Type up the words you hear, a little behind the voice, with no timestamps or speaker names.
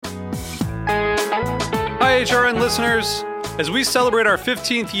HRN listeners. As we celebrate our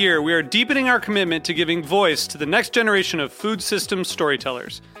 15th year, we are deepening our commitment to giving voice to the next generation of food systems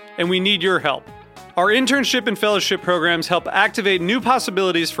storytellers, and we need your help. Our internship and fellowship programs help activate new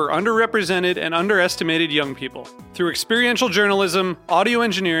possibilities for underrepresented and underestimated young people through experiential journalism, audio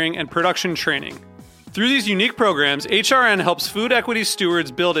engineering, and production training. Through these unique programs, HRN helps food equity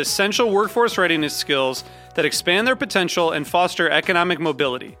stewards build essential workforce readiness skills that expand their potential and foster economic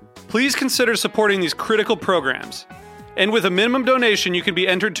mobility. Please consider supporting these critical programs. And with a minimum donation, you can be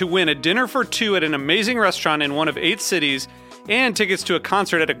entered to win a dinner for two at an amazing restaurant in one of 8 cities and tickets to a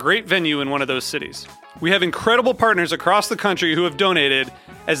concert at a great venue in one of those cities. We have incredible partners across the country who have donated,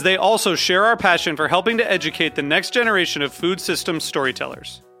 as they also share our passion for helping to educate the next generation of food systems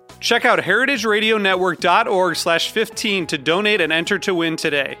storytellers. Check out heritageradionetwork.org/15 to donate and enter to win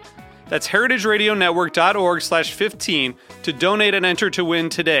today. That's heritageradionetwork.org/15 to donate and enter to win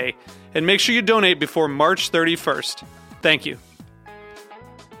today. And make sure you donate before March 31st. Thank you.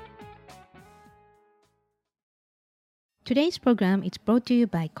 Today's program is brought to you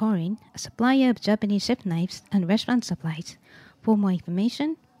by Korin, a supplier of Japanese chef knives and restaurant supplies. For more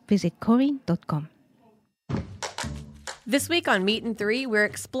information, visit korin.com. This week on Meat and Three, we're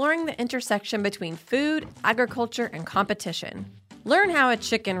exploring the intersection between food, agriculture, and competition. Learn how a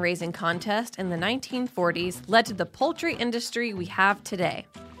chicken raising contest in the 1940s led to the poultry industry we have today.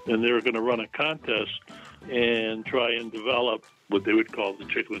 And they were going to run a contest and try and develop what they would call the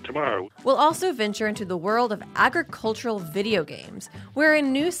chicken of tomorrow. We'll also venture into the world of agricultural video games, where a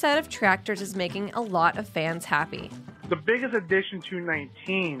new set of tractors is making a lot of fans happy. The biggest addition to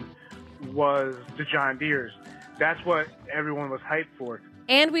 19 was the John Deeres. That's what everyone was hyped for.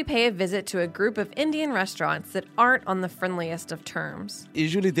 And we pay a visit to a group of Indian restaurants that aren't on the friendliest of terms.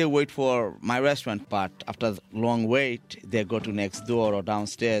 Usually they wait for my restaurant, but after a long wait, they go to next door or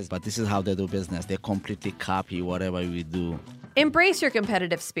downstairs. But this is how they do business. They completely copy whatever we do. Embrace your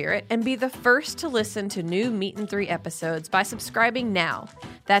competitive spirit and be the first to listen to new Meat and Three episodes by subscribing now.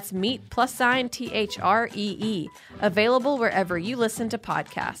 That's Meat +THREE, available wherever you listen to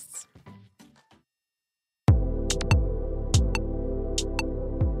podcasts.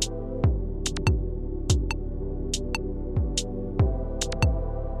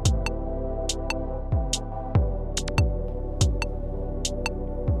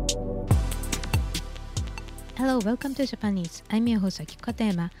 Hello, welcome to Japanese. I'm your host Akiko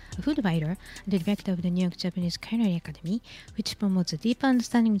Katayama, a food writer and the director of the New York Japanese Culinary Academy, which promotes a deeper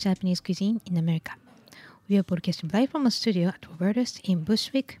understanding of Japanese cuisine in America. We are broadcasting live from a studio at Roberta's in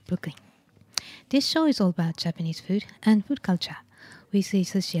Bushwick, Brooklyn. This show is all about Japanese food and food culture. We see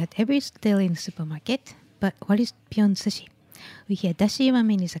sushi at every deli in the supermarket, but what is beyond sushi? We hear dashi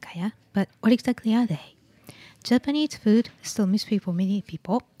ramen in izakaya, but what exactly are they? Japanese food is still a mystery for many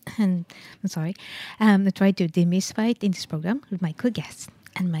people, and I try to demystify it in this program with my co-guests.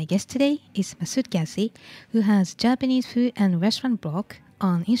 And my guest today is Massud Ghaussy, who has Japanese food and restaurant blog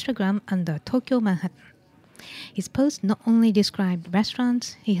on Instagram under Tokyo Manhattan. His posts not only describe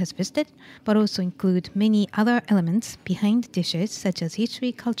restaurants he has visited, but also include many other elements behind dishes such as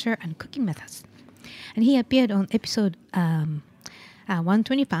history, culture, and cooking methods. And he appeared on episode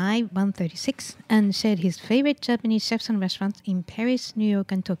 125, 136, and shared his favorite Japanese chefs and restaurants in Paris, New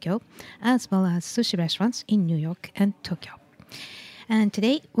York, and Tokyo, as well as sushi restaurants in New York and Tokyo. And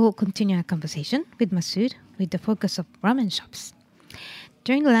today, we'll continue our conversation with Massud with the focus of ramen shops.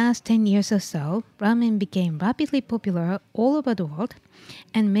 During the last 10 years or so, ramen became rapidly popular all over the world,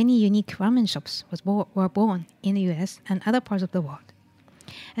 and many unique ramen shops were born in the US and other parts of the world.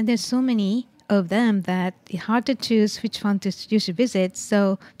 And there's so many of them that it's hard to choose which one you should visit.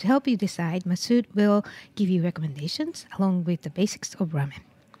 So to help you decide, Massud will give you recommendations along with the basics of ramen.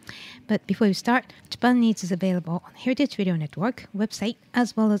 But before we start, Japan Needs is available on Heritage Radio Network website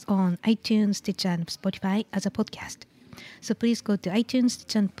as well as on iTunes, Stitcher, and Spotify as a podcast. So please go to iTunes,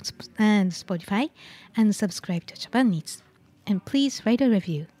 Stitcher, and Spotify and subscribe to Japan Needs. And please write a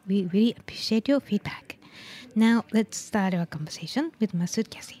review. We really appreciate your feedback. Now let's start our conversation with Massud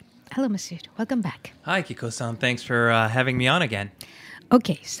Ghaussy. Hello, Massud. Welcome back. Hi, Kiko-san. Thanks for having me on again.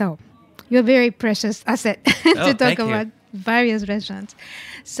 Okay, so you're a very precious asset to talk about various restaurants.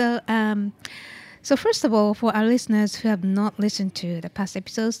 So first of all, for our listeners who have not listened to the past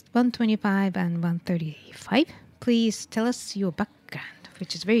episodes, 125 and 135, please tell us your background,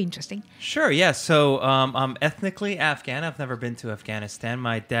 which is very interesting. Sure, yeah. So I'm ethnically Afghan. I've never been to Afghanistan.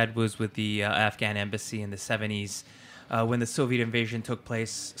 My dad was with the Afghan embassy in the 70s. When the Soviet invasion took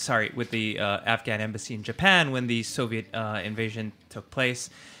place, with the Afghan embassy in Japan when the Soviet invasion took place.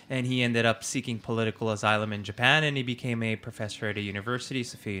 and he ended up seeking political asylum in Japan, and he became a professor at a university,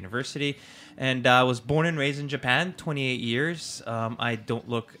 Sophia University, and was born and raised in Japan, 28 years. I don't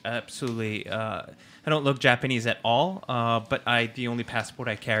look Japanese at all, but the only passport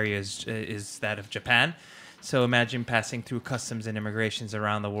I carry is that of Japan. So imagine passing through customs and immigrations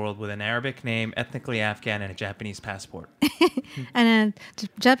around the world with an Arabic name, ethnically Afghan, and a Japanese passport. And the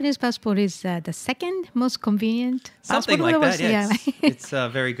Japanese passport is the second most convenient Something passport. like that, yeah. Yeah. It's a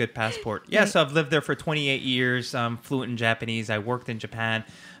very good passport. Yeah, so I've lived there for 28 years. I'm fluent in Japanese. I worked in Japan.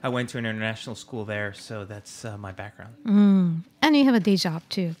 I went to an international school there, so that's my background. And you have a day job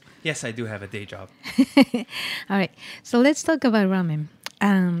too. Yes, I do have a day job. All right. So let's talk about ramen.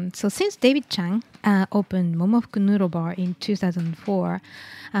 So since David Chang opened Momofuku Noodle Bar in 2004,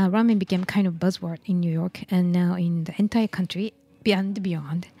 ramen became kind of buzzword in New York and now in the entire country and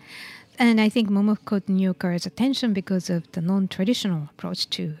beyond. And I think Momofuku caught New Yorkers' attention because of the non-traditional approach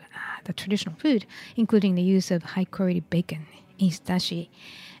to the traditional food, including the use of high-quality bacon in its dashi.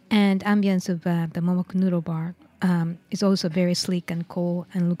 And ambience of the Momofuku Noodle Bar is also very sleek and cool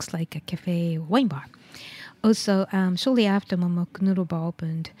and looks like a cafe wine bar. Also, shortly after Momofuku Noodle Bar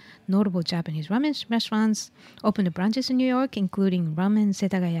opened, notable Japanese ramen restaurants opened branches in New York, including Ramen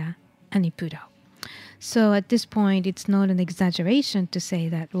Setagaya and Ippudo. So at this point, it's not an exaggeration to say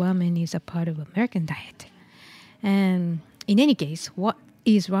that ramen is a part of American diet. And in any case, what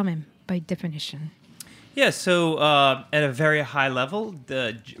is ramen by definition? Yeah, so at a very high level,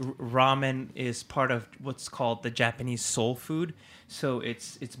 the ramen is part of what's called the Japanese soul food. So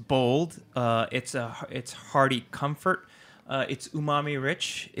it's bold, it's hearty comfort, it's umami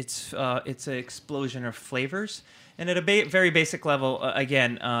rich, it's an explosion of flavors, and at a very basic level,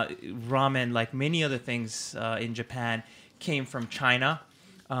 again, ramen, like many other things in Japan, came from China.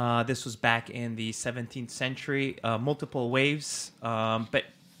 This was back in the 17th century, multiple waves, but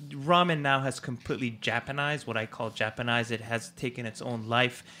ramen now has completely Japanized, what I call Japanized. It has taken its own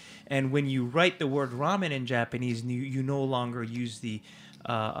life. And when you write the word ramen in Japanese, you no longer use the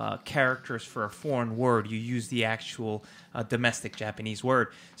characters for a foreign word. You use the actual domestic Japanese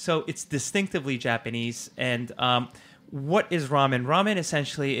word. So it's distinctively Japanese. And what is ramen? Ramen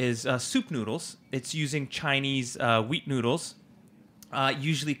essentially is soup noodles. It's using Chinese wheat noodles.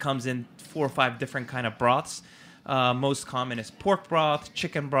 Usually comes in 4 or 5 different kind of broths. Most common is pork broth,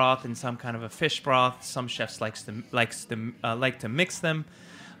 chicken broth, and some kind of a fish broth. Some chefs like to mix them.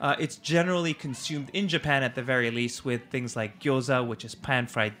 It's generally consumed in Japan at the very least with things like gyoza, which is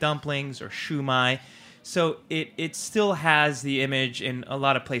pan-fried dumplings, or shumai. So it still has the image in a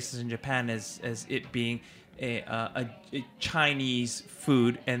lot of places in Japan as it being a Chinese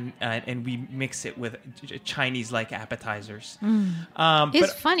food, and we mix it with Chinese-like appetizers.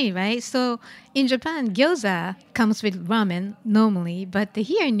 It's funny, right? So in Japan, gyoza comes with ramen normally, but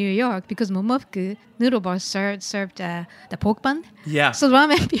here in New York, because Momofuku Noodle Bar served the pork bun. Yeah. So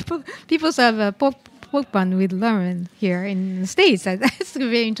ramen people serve a pork bun with ramen here in the States. That's a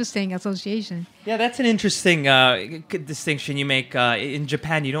very interesting association. Yeah, that's an interesting distinction you make. In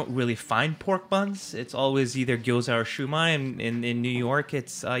Japan, you don't really find pork buns. It's always either gyoza or shumai. And in New York,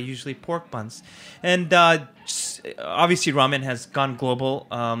 it's usually pork buns. And obviously, ramen has gone global.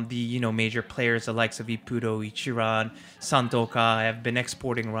 The major players, the likes of Ippudo, Ichiran, Santoka, have been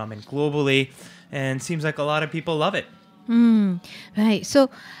exporting ramen globally. And seems like a lot of people love it. Right. So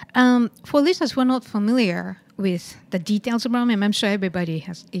for listeners who are not familiar with the details of ramen, I'm sure everybody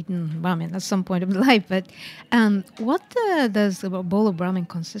has eaten ramen at some point of their life, but what does a bowl of ramen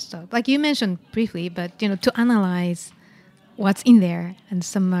consist of? Like you mentioned briefly, but to analyze what's in there, and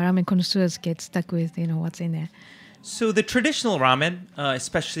some ramen connoisseurs get stuck with what's in there. So the traditional ramen,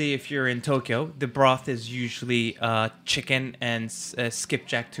 especially if you're in Tokyo, the broth is usually chicken and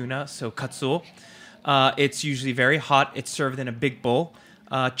skipjack tuna, so katsuo. It's usually very hot. It's served in a big bowl.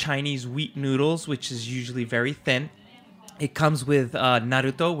 Chinese wheat noodles, which is usually very thin. It comes with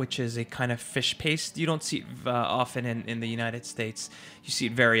naruto, which is a kind of fish paste. You don't see it often in the United States. You see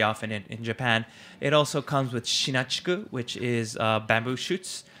it very often in Japan. It also comes with shinachiku, which is bamboo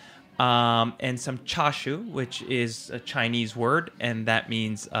shoots, and some chashu, which is a Chinese word, and that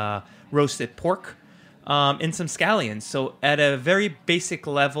means roasted pork. And some scallions. So at a very basic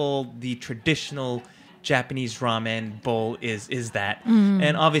level, the traditional Japanese ramen bowl is that.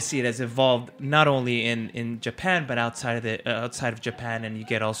 And obviously it has evolved not only in Japan, but outside of Japan, and you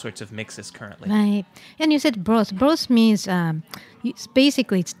get all sorts of mixes currently. Right. And you said broth. Broth means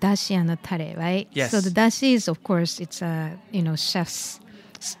basically it's dashi and a tare, right? Yes. So the dashi is, of course, it's a chef's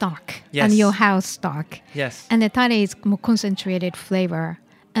stock. Yes. And your house stock. Yes. And the tare is more concentrated flavor.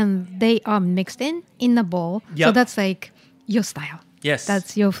 And they are mixed in the bowl. Yep. So that's like your style. Yes.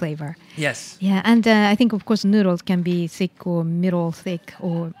 That's your flavor. Yes. Yeah, and I think of course noodles can be thick or middle thick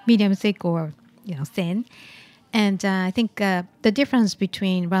or medium thick or thin. And I think the difference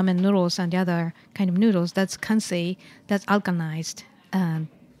between ramen noodles and the other kind of noodles, that's kansi, that's alkalized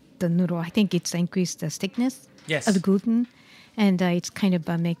the noodle. I think it's increased the thickness Yes. of the gluten, and it's kind of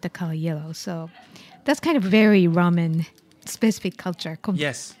make the color yellow. So that's kind of very ramen specific culture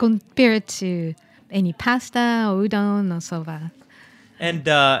Yes. compared to any pasta or udon or soba. And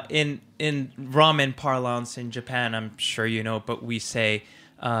in ramen parlance in Japan, I'm sure you know, but we say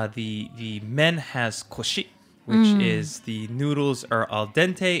the men has koshi, which is the noodles are al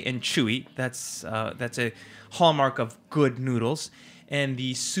dente and chewy. That's a hallmark of good noodles. And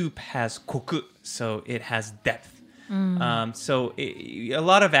the soup has koku, so it has depth. A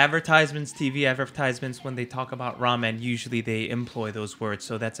lot of advertisements, TV advertisements, when they talk about ramen, usually they employ those words.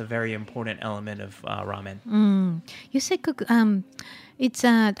 So that's a very important element of ramen. You said it's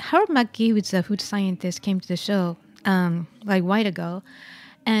Harold Mackie, who's a food scientist, came to the show like a while ago,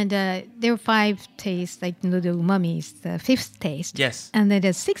 and there were 5 tastes, like the umamis, the 5th taste. Yes. And then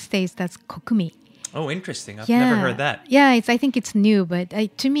the 6th taste, that's kokumi. Oh, interesting. I've never heard that. Yeah, I think it's new, but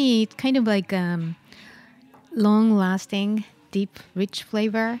to me, it's kind of like long-lasting, deep, rich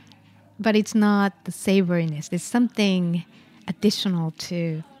flavor, but it's not the savoriness. It's something additional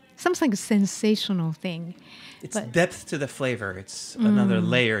to something like a sensational thing. It's depth to the flavor. It's another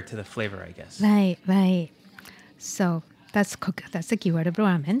layer to the flavor, I guess. Right. So that's the keyword of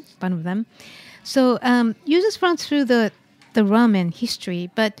ramen, one of them. So you just run through the ramen history,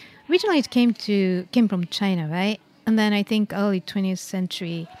 but originally it came from China, right? And then I think early 20th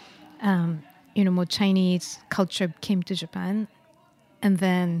century, more Chinese culture came to Japan, and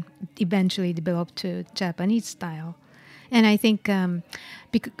then eventually developed to Japanese style. And I think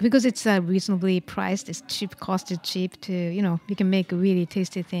because it's reasonably priced, it's cheap, cost is cheap to, you can make a really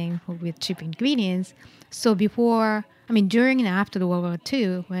tasty thing with cheap ingredients. So during and after the World War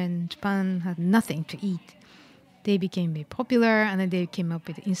II, when Japan had nothing to eat, they became very popular, and then they came up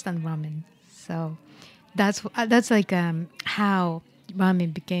with instant ramen. So that's like how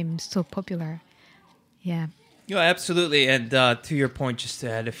ramen became so popular. Yeah. Yeah, absolutely. And to your point, just to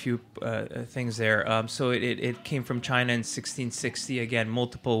add a few things there. So it came from China in 1660. Again,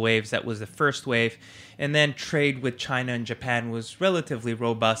 multiple waves. That was the first wave. And then trade with China and Japan was relatively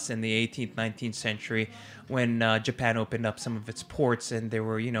robust in the 18th, 19th century when Japan opened up some of its ports, and there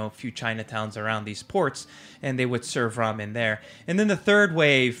were, a few Chinatowns around these ports, and they would serve ramen there. And then the third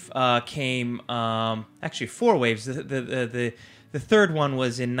wave came, actually 4 waves. The third one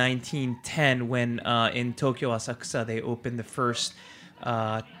was in 1910 when in Tokyo, Asakusa, they opened the first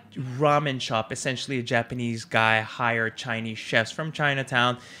ramen shop. Essentially, a Japanese guy hired Chinese chefs from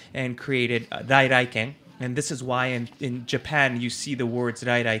Chinatown and created Rairaiken. And this is why in Japan you see the words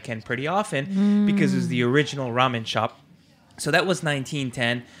Rairaiken pretty often, because it was the original ramen shop. So that was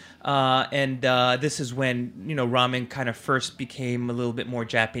 1910. This is when, ramen kind of first became a little bit more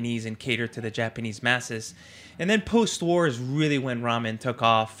Japanese and catered to the Japanese masses. And then post-war is really when ramen took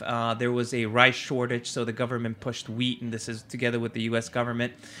off. There was a rice shortage, so the government pushed wheat, and this is together with the U.S.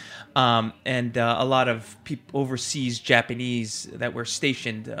 government. A lot of overseas Japanese that were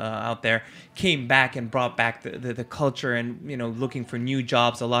stationed out there came back and brought back the culture, and looking for new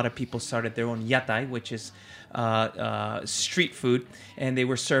jobs. A lot of people started their own yatai, which is street food, and they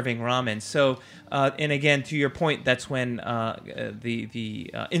were serving ramen. So, and again, to your point, that's when the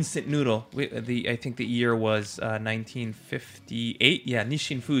instant noodle. I think the year was 1958. Yeah,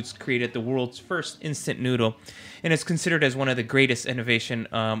 Nissin Foods created the world's first instant noodle, and it's considered as one of the greatest innovation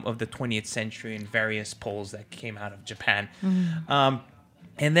of the 20th century in various polls that came out of Japan.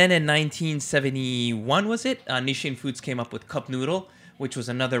 And then in 1971, was it? Nissin Foods came up with cup noodle, which was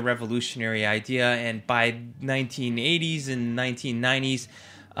another revolutionary idea. And by 1980s and 1990s,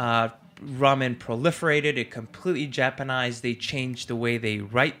 ramen proliferated. It completely Japanized. They changed the way they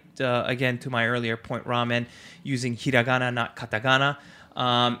write, again, to my earlier point, ramen, using hiragana, not katakana.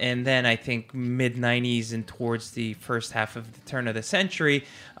 And then I think mid-90s and towards the first half of the turn of the century,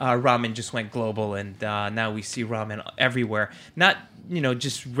 ramen just went global, and now we see ramen everywhere. Not,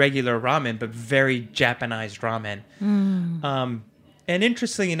 just regular ramen, but very Japanized ramen. And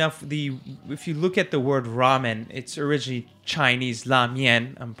interestingly enough, if you look at the word ramen, it's originally Chinese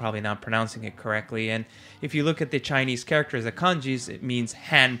ramien. I'm probably not pronouncing it correctly. And if you look at the Chinese characters, the kanjis, it means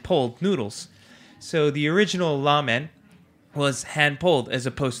hand-pulled noodles. So the original ramen was hand-pulled as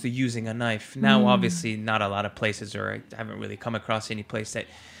opposed to using a knife. Now, obviously, not a lot of places, or I haven't really come across any place that,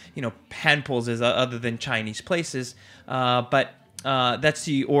 hand-pulls is other than Chinese places. But That's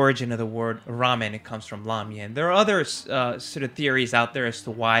the origin of the word ramen. It comes from ramyun. There are other sort of theories out there as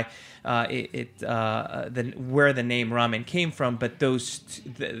to why where the name ramen came from, but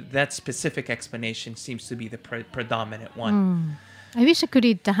that specific explanation seems to be the predominant one. I wish I could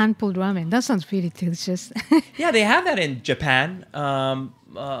eat the hand-pulled ramen. That sounds really delicious. Yeah, they have that in Japan. I'm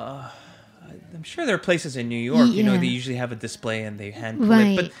sure there are places in New York. You know, they usually have a display and they hand pull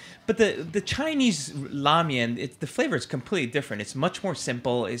it. But the Chinese ramen, the flavor is completely different. It's much more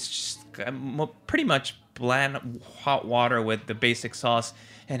simple. It's just pretty much bland hot water with the basic sauce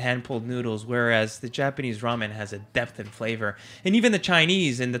and hand-pulled noodles, whereas the Japanese ramen has a depth and flavor. And even the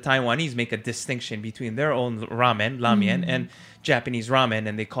Chinese and the Taiwanese make a distinction between their own ramen, and Japanese ramen,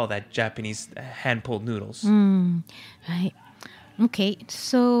 and they call that Japanese hand-pulled noodles. Right. Okay.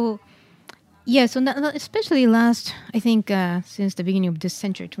 So, especially I think since the beginning of this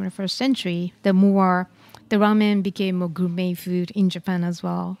century, 21st century, the ramen became more gourmet food in Japan as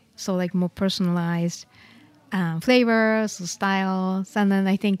well. So like more personalized flavors, styles, and then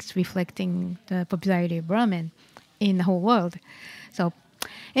I think it's reflecting the popularity of ramen in the whole world. So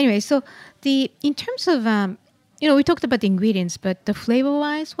anyway, in terms of, we talked about the ingredients, but the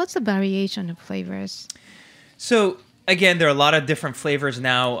flavor-wise, what's the variation of flavors? So again, there are a lot of different flavors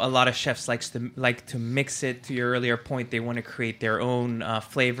now. A lot of chefs like to mix it. To your earlier point, they want to create their own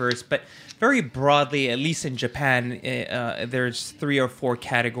flavors. But very broadly, at least in Japan, there's 3 or 4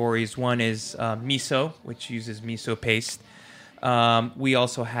 categories. One is miso, which uses miso paste. We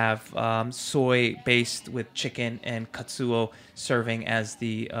also have soy based with chicken and katsuo serving as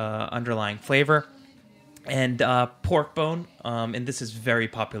the underlying flavor. And pork bone, and this is very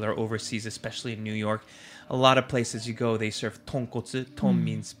popular overseas, especially in New York. A lot of places you go, they serve tonkotsu. Ton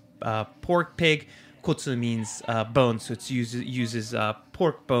means pork pig. Kotsu means bone, so it uses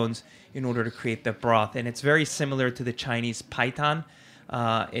pork bones in order to create the broth. And it's very similar to the Chinese paitan.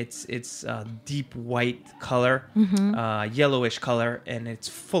 It's deep white color, yellowish color, and it's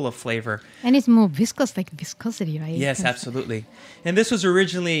full of flavor. And it's more viscous, like viscosity, right? Yes, absolutely. And this was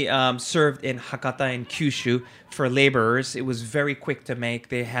originally served in Hakata and Kyushu for laborers. It was very quick to make.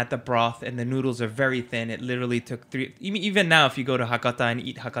 They had the broth, and the noodles are very thin. It literally took 3... Even now, if you go to Hakata and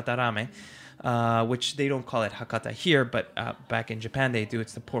eat Hakata ramen, which they don't call it Hakata here, but back in Japan they do.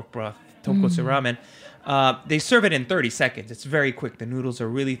 It's the pork broth, tonkotsu ramen. They serve it in 30 seconds. It's very quick. The noodles are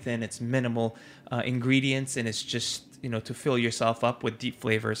really thin. It's minimal ingredients, and it's just, to fill yourself up with deep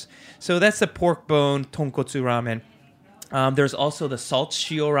flavors. So that's the pork bone tonkotsu ramen. There's also the salt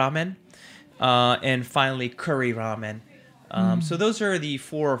shio ramen, and finally curry ramen. So those are the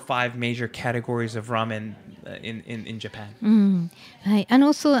 4 or 5 major categories of ramen in Japan. Right. And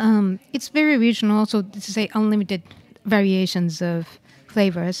also, it's very regional. So to say unlimited variations of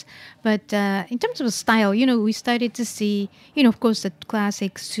flavors. But in terms of style, we started to see, of course, the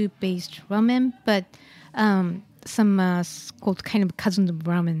classic soup-based ramen, but some called kind of cousins of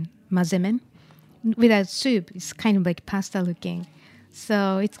ramen, mazemen. Without soup, it's kind of like pasta-looking.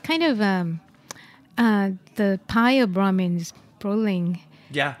 So it's kind of the pie of ramen is broiling.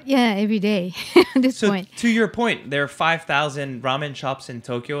 Yeah, every day at this point. To your point, there are 5,000 ramen shops in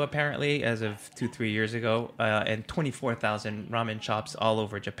Tokyo, apparently, as of 2-3 years ago, and 24,000 ramen shops all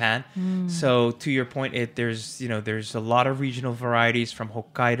over Japan. So to your point, there's a lot of regional varieties from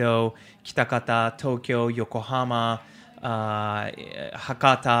Hokkaido, Kitakata, Tokyo, Yokohama,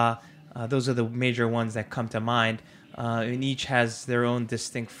 Hakata. Those are the major ones that come to mind. And each has their own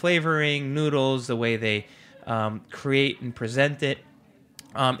distinct flavoring, noodles, the way they create and present it.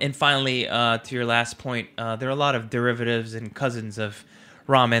 And finally, to your last point, there are a lot of derivatives and cousins of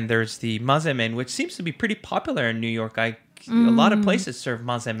ramen. There's the mazemen, which seems to be pretty popular in New York. A lot of places serve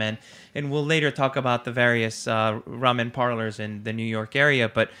mazemen, and we'll later talk about the various ramen parlors in the New York area.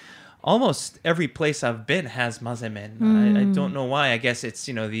 But almost every place I've been has mazemen. I don't know why. I guess it's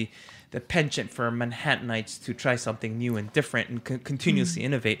the penchant for Manhattanites to try something new and different and continuously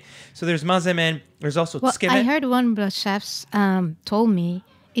innovate. So there's mazemen. There's also tsukemen. I heard one of the chefs told me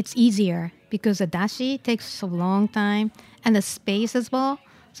it's easier because the dashi takes a long time and the space as well.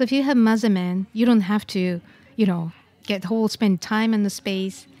 So if you have mazemen, you don't have to, spend time in the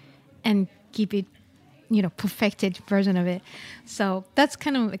space and keep it, perfected version of it. So that's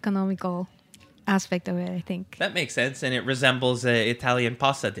kind of economical aspect of it, I think. That makes sense, and it resembles an Italian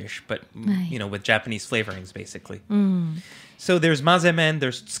pasta dish, but with Japanese flavorings, basically. So there's mazemen,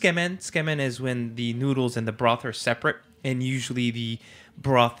 there's tsukemen. Tsukemen is when the noodles and the broth are separate, and usually the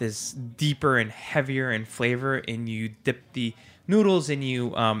broth is deeper and heavier in flavor, and you dip the noodles and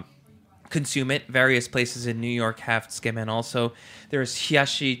you consume it. Various places in New York have tsukemen also. There's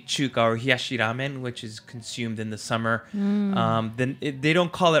hiyashi chuka or hiyashi ramen, which is consumed in the summer. They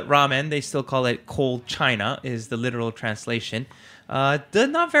don't call it ramen. They still call it cold china is the literal translation.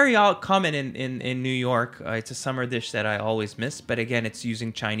 Not very common in New York. It's a summer dish that I always miss. But again, it's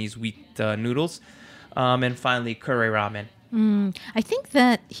using Chinese wheat noodles. And finally, curry ramen. I think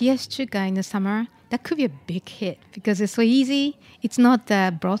that hiyashi chuka in the summer, that could be a big hit because it's so easy. It's not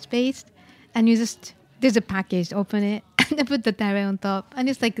broth based. And there's a package, open it, and then put the tare on top. And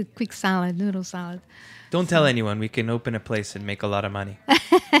it's like a quick salad, noodle salad. Don't tell anyone. We can open a place and make a lot of money.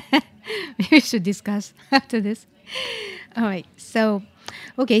 Maybe we should discuss after this. All right. So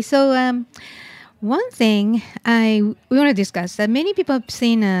one thing we want to discuss that many people have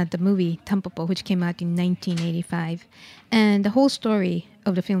seen the movie Tampopo, which came out in 1985. And the whole story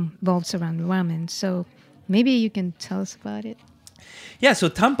of the film revolves around ramen. So maybe you can tell us about it. Yeah, so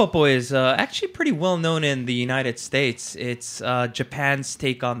Tampopo is actually pretty well known in the United States. It's Japan's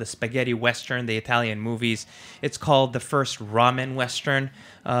take on the spaghetti western, the Italian movies. It's called the first ramen western.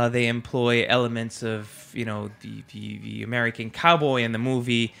 They employ elements of, the American cowboy in the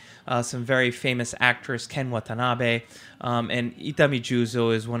movie. Some very famous actors, Ken Watanabe, and Itami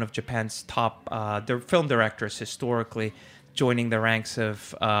Juzo is one of Japan's top film directors historically, joining the ranks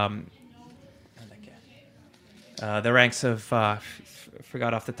of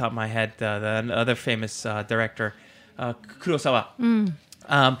forgot off the top of my head, the other famous director, Kurosawa.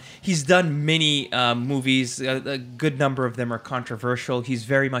 He's done many movies. A good number of them are controversial. He's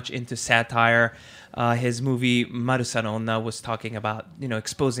very much into satire. His movie Marusa no Onna was talking about,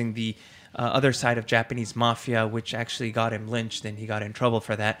 exposing the other side of Japanese mafia, which actually got him lynched, and he got in trouble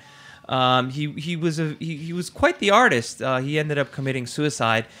for that. He was quite the artist. He ended up committing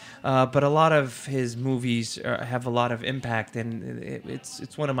suicide, but a lot of his movies have a lot of impact, and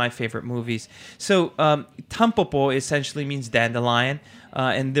it's one of my favorite movies. So Tampopo essentially means dandelion,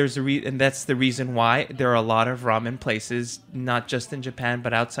 and that's the reason why there are a lot of ramen places, not just in Japan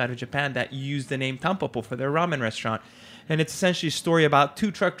but outside of Japan, that use the name Tampopo for their ramen restaurant. And it's essentially a story about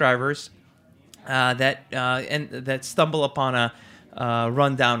two truck drivers that stumble upon a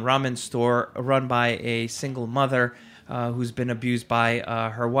rundown ramen store run by a single mother who's been abused by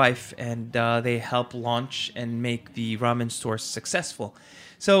her wife, and they help launch and make the ramen store successful.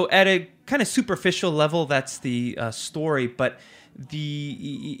 So at a kind of superficial level, that's the story, but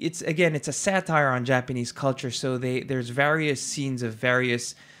it's a satire on Japanese culture. So there's various scenes of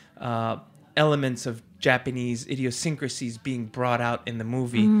various elements of Japanese idiosyncrasies being brought out in the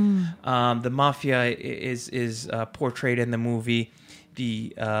movie. The mafia is portrayed in the movie.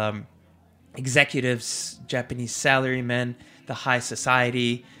 The executives, Japanese salarymen, the high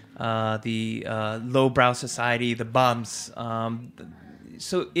society, the lowbrow society, the bums.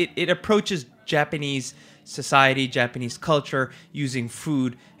 So it approaches Japanese society, Japanese culture, using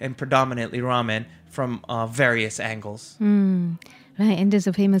food and predominantly ramen from various angles. Right, and there's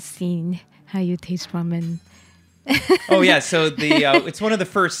a famous scene, how you taste ramen. Oh, yeah, so it's one of the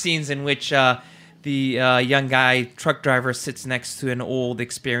first scenes in which the young guy, truck driver, sits next to an old,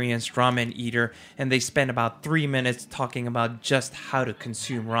 experienced ramen eater, and they spend about 3 minutes talking about just how to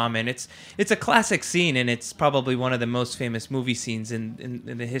consume ramen. It's a classic scene, and it's probably one of the most famous movie scenes in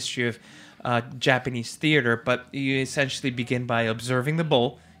the history of Japanese theater. But you essentially begin by observing the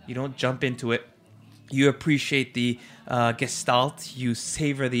bowl. You don't jump into it. You appreciate the gestalt. You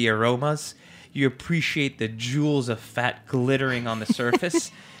savor the aromas. You appreciate the jewels of fat glittering on the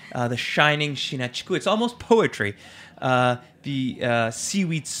surface. The shining shinachiku. It's almost poetry. The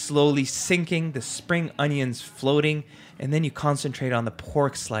seaweed slowly sinking, the spring onions floating, and then you concentrate on the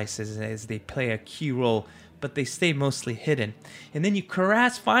pork slices as they play a key role, but they stay mostly hidden. And then you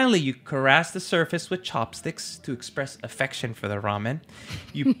caress the surface with chopsticks to express affection for the ramen.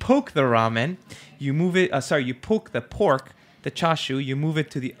 You poke the ramen. You poke the pork, the chashu. You move it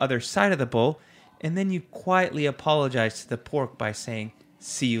to the other side of the bowl, and then you quietly apologize to the pork by saying,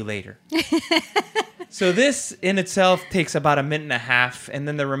 "See you later." So this in itself takes about a minute and a half, and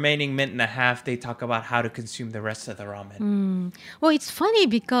then the remaining minute and a half, they talk about how to consume the rest of the ramen. Well, it's funny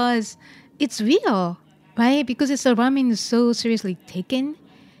because it's real, right? Because the ramen is so seriously taken,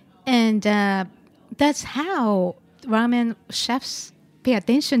 and that's how ramen chefs pay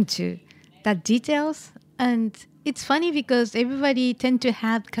attention to that details. And it's funny because everybody tend to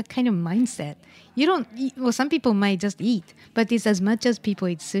have that kind of mindset. You don't eat, well, some people might just eat, but it's as much as people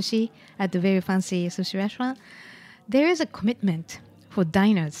eat sushi at the very fancy sushi restaurant. There is a commitment for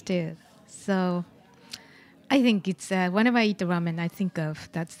diners too. So I think it's, whenever I eat the ramen, I think of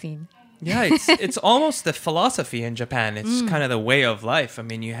that scene. Yeah, it's almost the philosophy in Japan. It's kind of the way of life. I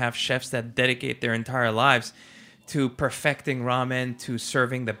mean, you have chefs that dedicate their entire lives to perfecting ramen, to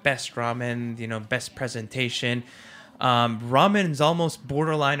serving the best ramen, best presentation. Ramen is almost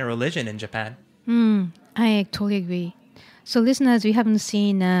borderline a religion in Japan. I totally agree. So, listeners, you haven't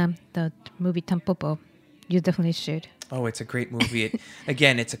seen the movie Tampopo, you definitely should. Oh, it's a great movie.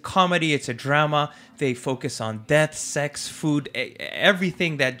 Again, it's a comedy, it's a drama. They focus on death, sex, food,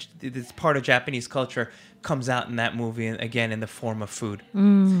 everything that is part of Japanese culture comes out in that movie, again, in the form of food.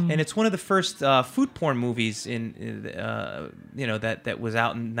 And it's one of the first food porn movies that was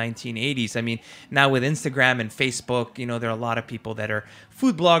out in the 1980s. I mean, now with Instagram and Facebook, there are a lot of people that are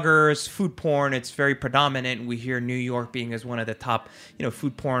food bloggers, food porn. It's very predominant. We hear New York being as one of the top,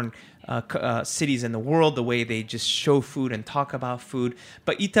 food porn cities in the world, the way they just show food and talk about food.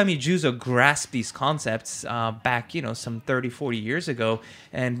 But Itami Juzo grasped these concepts back, some 30, 40 years ago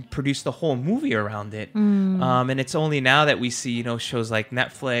and produced the whole movie around it. And it's only now that we see, shows like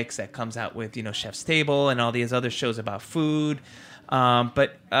Netflix that comes out with, Chef's Table and all these other shows about food.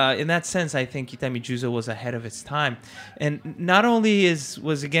 But in that sense, I think Itami Juzo was ahead of its time. And not only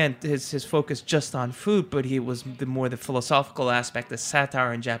was again his focus just on food, but he was the philosophical aspect, the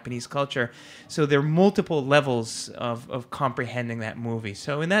satire in Japanese culture. So there are multiple levels of comprehending that movie.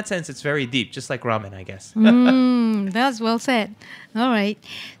 So in that sense, it's very deep, just like ramen, I guess. That's well said. All right.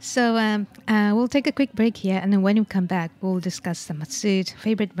 So we'll take a quick break here, and then when we come back, we'll discuss the Massud's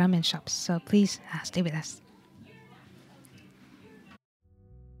favorite ramen shops. So please stay with us.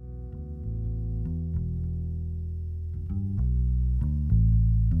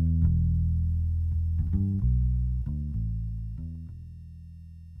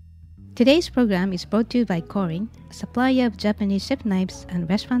 Today's program is brought to you by Korin, a supplier of Japanese chef knives and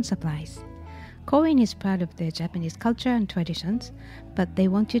restaurant supplies. Korin is proud of their Japanese culture and traditions, but they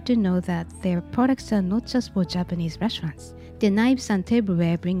want you to know that their products are not just for Japanese restaurants. Their knives and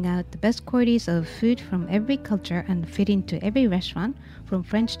tableware bring out the best qualities of food from every culture and fit into every restaurant, from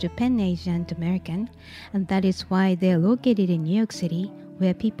French to Pan Asian to American, and that is why they are located in New York City,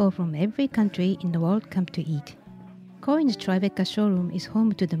 where people from every country in the world come to eat. Korin's Tribeca showroom is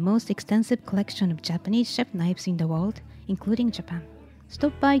home to the most extensive collection of Japanese chef knives in the world, including Japan.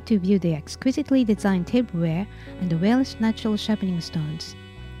 Stop by to view their exquisitely designed tableware and the Welsh natural sharpening stones.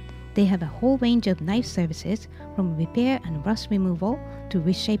 They have a whole range of knife services, from repair and rust removal to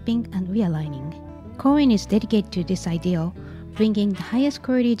reshaping and realigning. Korin is dedicated to this ideal, bringing the highest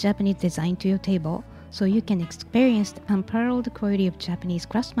quality Japanese design to your table, so you can experience the unparalleled quality of Japanese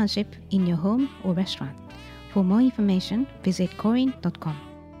craftsmanship in your home or restaurant. For more information, visit korin.com.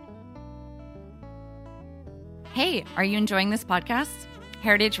 Hey, are you enjoying this podcast?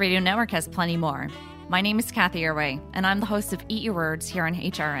 Heritage Radio Network has plenty more. My name is Kathy Irway, and I'm the host of Eat Your Words here on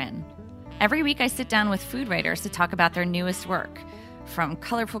HRN. Every week I sit down with food writers to talk about their newest work, from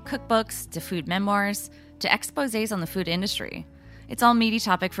colorful cookbooks to food memoirs to exposés on the food industry. It's all meaty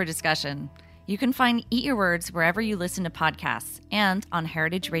topic for discussion. You can find Eat Your Words wherever you listen to podcasts and on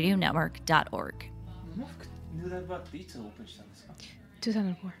heritageradionetwork.org. ヌーダルバーっていつオープンしたんですか?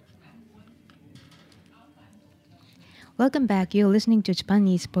 2004. Welcome back. You're listening to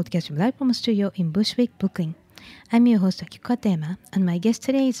Japanese podcast live from a studio in Bushwick, Brooklyn. I'm your host, Akiko Katayama, and my guest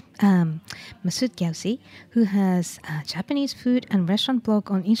today is Massud Ghaussy, who has a Japanese food and restaurant blog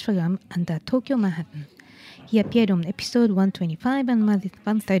on Instagram under Tokyo Manhattan. He appeared on episode 125 and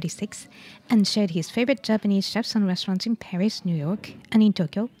 136 and shared his favorite Japanese chefs and restaurants in Paris, New York, and in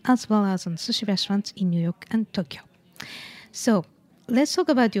Tokyo, as well as on sushi restaurants in New York and Tokyo. So, let's talk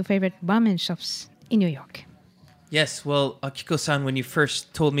about your favorite ramen shops in New York. Yes, well, Akiko-san, when you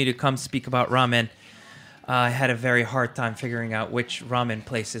first told me to come speak about ramen, I had a very hard time figuring out which ramen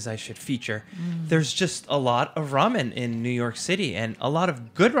places I should feature. There's just a lot of ramen in New York City, and a lot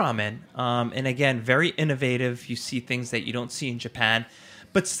of good ramen. And again, very innovative. You see things that you don't see in Japan,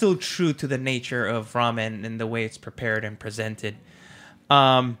 but still true to the nature of ramen and the way it's prepared and presented.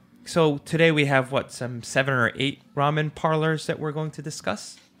 So today we have, some 7 or 8 ramen parlors that we're going to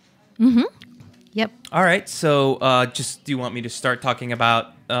discuss? Mm-hmm. Yep. All right. So do you want me to start talking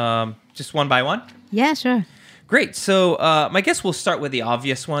about just one by one? Yeah, sure. Great. So I guess we'll start with the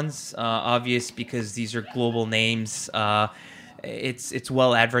obvious ones. Obvious because these are global names. It's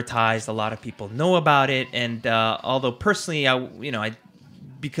well advertised. A lot of people know about it. And although personally,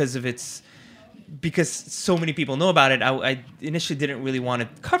 because so many people know about it, I initially didn't really want to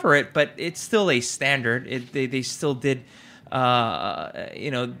cover it. But it's still a standard. They still did.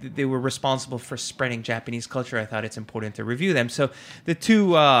 They were responsible for spreading Japanese culture. I thought it's important to review them. So the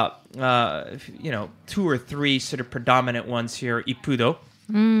two or three sort of predominant ones here, Ippudo.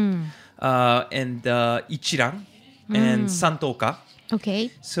 and Ichiran and Santoka.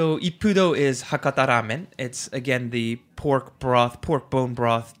 Okay. So Ippudo is Hakata ramen. It's again the pork bone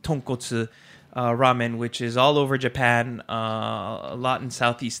broth, tonkotsu ramen, which is all over Japan, a lot in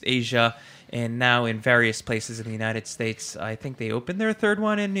Southeast Asia, and now in various places in the United States. I think they opened their third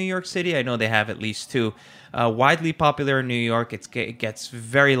one in New York City. I know they have at least two. Widely popular in New York. It gets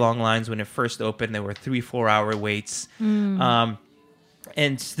very long lines. When it first opened, there were 3-4 hour waits. And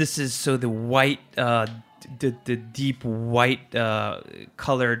this is so the white, the deep white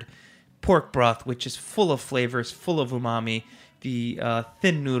colored pork broth, which is full of flavors, full of umami, the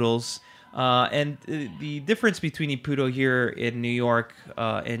thin noodles. And the difference between Ippudo here in New York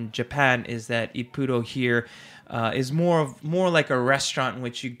and Japan is that Ippudo here is more like a restaurant in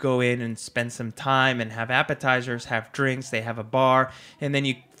which you go in and spend some time and have appetizers, have drinks, they have a bar, and then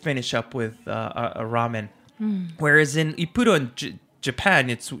you finish up with a ramen. Whereas in Ippudo in Japan,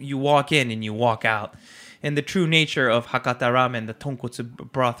 it's you walk in and you walk out. And the true nature of Hakata ramen, the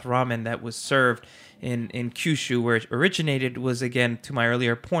tonkotsu broth ramen that was served in Kyushu, where it originated, was, again, to my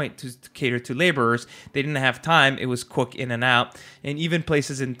earlier point, to cater to laborers. They didn't have time. It was cook in and out. And even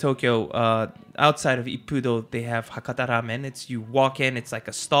places in Tokyo, outside of Ippudo, they have Hakata ramen. It's you walk in, it's like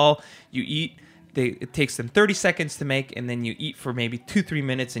a stall, you eat. It takes them 30 seconds to make, and then you eat for maybe 2-3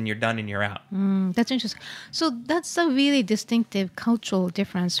 minutes, and you're done and you're out. That's interesting. So that's a really distinctive cultural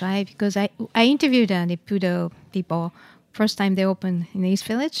difference, right? Because I interviewed the Ippudo people first time they opened in the East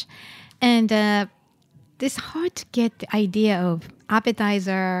Village, and it's hard to get the idea of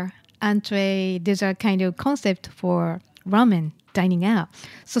appetizer, entree, dessert kind of concept for ramen dining out.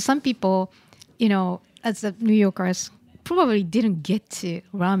 So some people, as the New Yorkers, probably didn't get to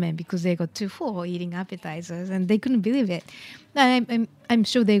ramen because they got too full eating appetizers and they couldn't believe it. I'm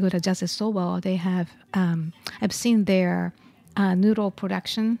sure they got adjusted so well. They have, I've seen their noodle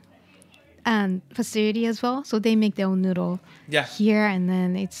production and facility as well. So they make their own noodle here, and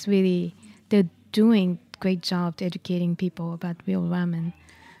then it's really, they're doing great job to educating people about real ramen.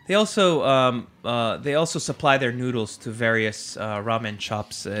 They also supply their noodles to various ramen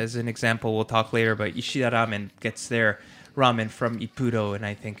shops. As an example, we'll talk later, but Ishida Ramen gets their ramen from Ippudo, and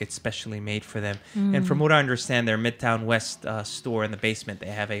I think it's specially made for them. And from what I understand, their Midtown West store in the basement, they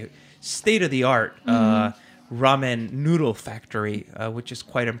have a state-of-the-art ramen noodle factory, which is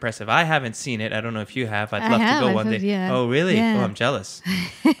quite impressive. I haven't seen it. I don't know if you have. I'd love to go one day. Yeah. Oh, really? Yeah. Oh, I'm jealous.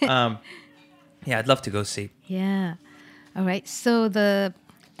 Yeah, I'd love to go see. Yeah. All right. So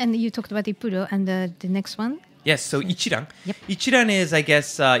and you talked about Ippudo, and the next one? Yes, so Ichiran. Yep. Ichiran is, I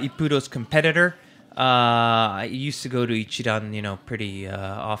guess, Ippudo's competitor. I used to go to Ichiran, pretty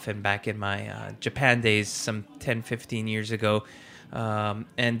often back in my Japan days, some 10, 15 years ago.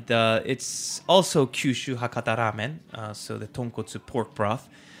 And it's also Kyushu Hakata ramen, so the tonkotsu pork broth.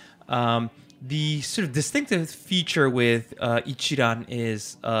 The sort of distinctive feature with Ichiran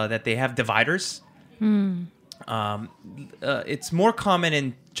is that they have dividers. It's more common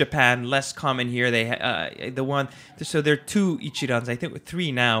in Japan, less common here. So there are two Ichirans, I think with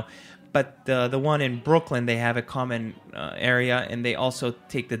 3 now, but the one in Brooklyn, they have a common area, and they also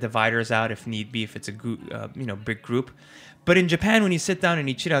take the dividers out if need be, if it's a big group. But in Japan, when you sit down in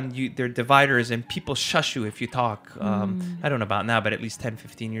Ichiran, there are dividers, and people shush you if you talk. I don't know about now, but at least 10,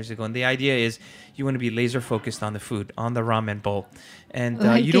 15 years ago. And the idea is you want to be laser focused on the food, on the ramen bowl. And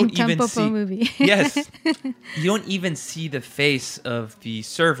like you don't in even see... movie. Yes. You don't even see the face of the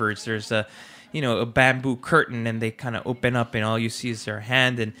servers. There's a bamboo curtain, and they kind of open up, and all you see is their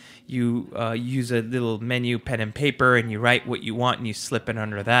hand, and you use a little menu, pen and paper, and you write what you want, and you slip it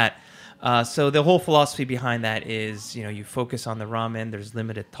under that. So the whole philosophy behind that is, you focus on the ramen. There's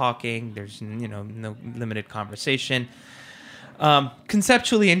limited talking. There's, no limited conversation.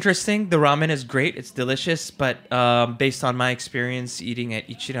 Conceptually interesting. The ramen is great. It's delicious. But based on my experience eating at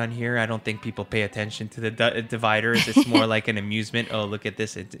Ichiran here, I don't think people pay attention to the dividers. It's more like an amusement. Oh, look at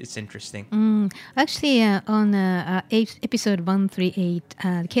this. It's interesting. Actually, on episode 138,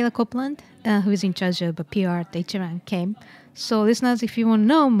 Kayla Copeland, who is in charge of PR at Ichiran, came. So listeners, if you want to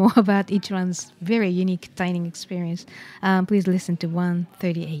know more about Ichiran's very unique dining experience, please listen to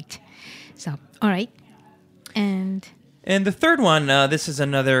 138. So, all right. And the third one, this is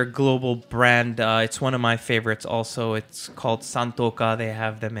another global brand. It's one of my favorites also. It's called Santoka. They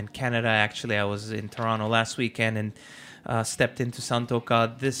have them in Canada. Actually, I was in Toronto last weekend and stepped into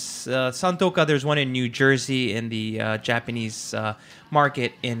Santoka. This Santoka, there's one in New Jersey in the Japanese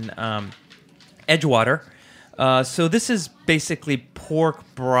market in Edgewater. So this is basically pork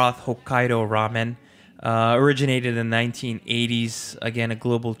broth Hokkaido ramen. Originated in the 1980s, again, a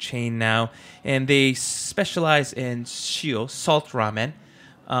global chain now. And they specialize in shio, salt ramen.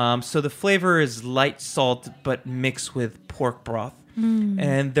 So the flavor is light salt, but mixed with pork broth.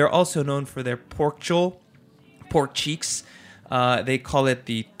 And they're also known for their pork jol, pork cheeks. They call it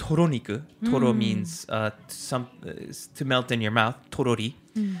the toroniku. Toro means to melt in your mouth. Torori.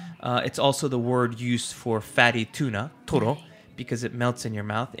 It's also the word used for fatty tuna, toro, because it melts in your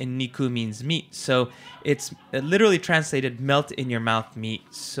mouth. And niku means meat. So it's literally translated melt in your mouth meat.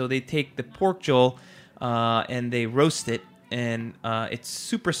 So they take the pork jol and they roast it. And it's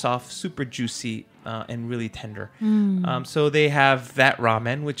super soft, super juicy, and really tender. So they have that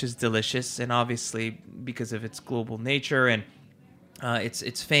ramen, which is delicious. And obviously, because of its global nature and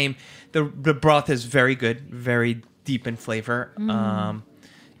its fame, the broth is very good, very deep in flavor.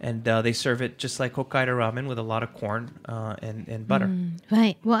 And they serve it just like Hokkaido ramen with a lot of corn and butter.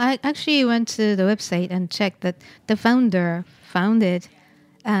 Right. Well, I actually went to the website and checked that the founder founded.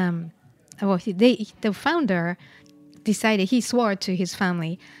 The founder decided, he swore to his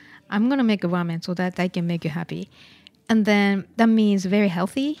family, I'm gonna make a ramen so that I can make you happy, and then that means very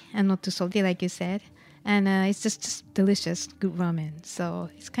healthy and not too salty, like you said, and it's just delicious, good ramen. So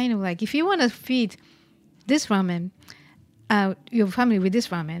it's kind of like if you want to feed this ramen. Your family with this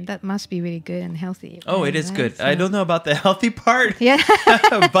ramen, that must be really good and healthy. Oh, it is right? good. So, I don't know about the healthy part, yeah,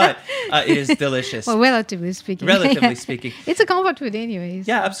 but it is delicious. well, relatively speaking. Relatively speaking. It's a comfort food anyways.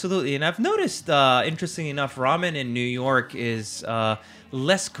 Yeah, absolutely. And I've noticed, interesting enough, ramen in New York is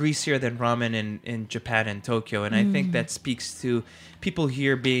less greasier than ramen in Japan and Tokyo. And I think that speaks to people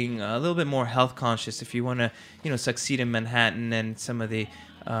here being a little bit more health conscious. If you want to, succeed in Manhattan and some of the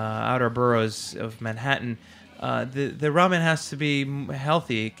outer boroughs of Manhattan, the ramen has to be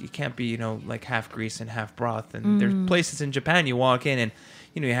healthy. It can't be, like half grease and half broth. And there's places in Japan you walk in and,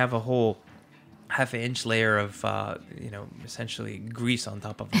 you have a whole half-inch layer of, essentially grease on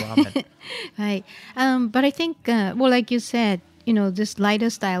top of ramen. Right. But I think, like you said, this lighter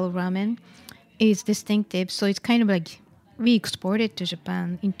style of ramen is distinctive. So it's kind of like we exported to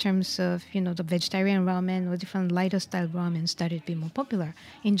Japan in terms of, the vegetarian ramen or different lighter style ramen started to be more popular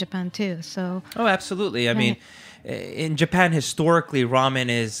in Japan too. So. Oh, absolutely. I mean, in Japan, historically, ramen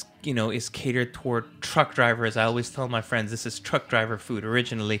is catered toward truck drivers. I always tell my friends this is truck driver food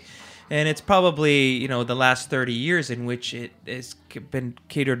originally. And it's probably, the last 30 years in which it has been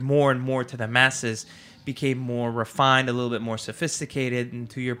catered more and more to the masses, became more refined, a little bit more sophisticated, and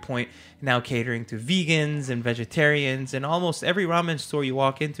to your point, now catering to vegans and vegetarians. And almost every ramen store you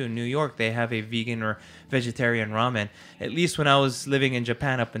walk into in New York, they have a vegan or vegetarian ramen. At least when I was living in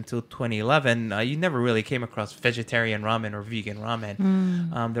Japan up until 2011, you never really came across vegetarian ramen or vegan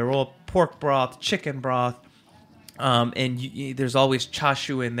ramen. They're all pork broth, chicken broth, and there's always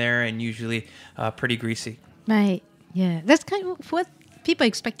chashu in there, and usually pretty greasy. Right. Yeah. That's kind of what people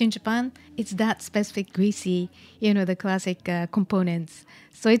expect in Japan. It's that specific greasy, the classic components.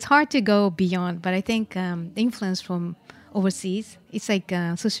 So it's hard to go beyond. But I think the influence from overseas, it's like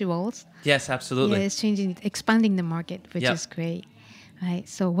sushi rolls. Yes, absolutely. Yeah, it's changing, expanding the market, which is great. Right.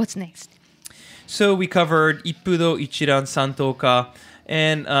 So what's next? So we covered Ippudo, Ichiran, Santoka.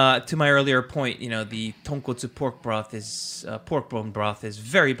 And to my earlier point, the tonkotsu pork bone broth is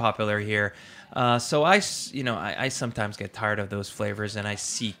very popular here. So I sometimes get tired of those flavors, and I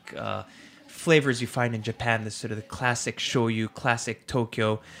seek flavors you find in Japan, the sort of the classic shoyu, classic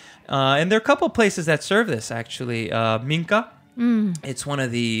Tokyo. And there are a couple places that serve this, actually. Minka, it's one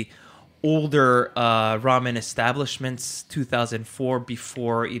of the older ramen establishments, 2004,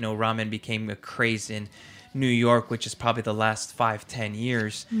 before, ramen became a craze in New York, which is probably the last 5-10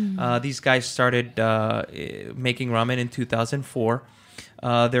 years. These guys started making ramen in 2004.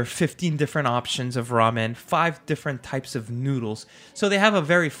 There are 15 different options of ramen, 5 different types of noodles. So they have a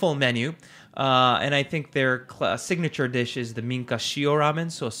very full menu. And I think their signature dish is the Minka Shio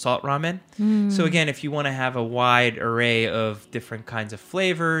ramen, so salt ramen. So again, if you want to have a wide array of different kinds of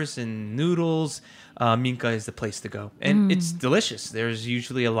flavors and noodles, Minka is the place to go. And it's delicious. There's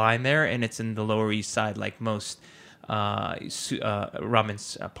usually a line there, and it's in the Lower East Side like most ramen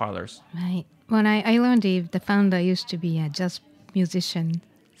parlors. Right. When I learned the founder used to be a jazz musician.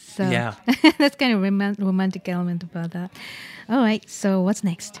 So yeah. That's kind of romantic element about that. All right. So what's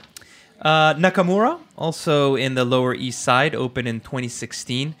next? Nakamura, also in the Lower East Side, opened in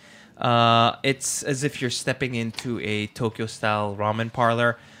 2016. It's as if you're stepping into a Tokyo-style ramen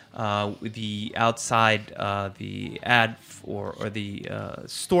parlor. The outside, the ad or the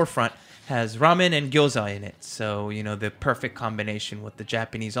storefront has ramen and gyoza in it. So, the perfect combination, what the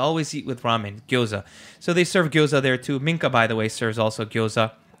Japanese always eat with ramen, gyoza. So they serve gyoza there too. Minka, by the way, serves also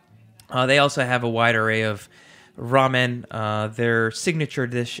gyoza. They also have a wide array of ramen. Their signature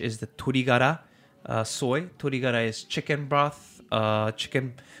dish is the torigara soy. Torigara is chicken broth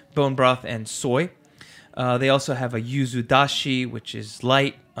chicken bone broth, and soy. They also have a yuzu dashi, which is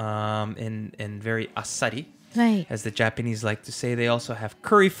light and very asari, Right. as the Japanese like to say. They also have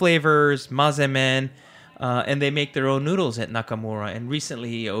curry flavors, mazemen, and they make their own noodles at Nakamura. And recently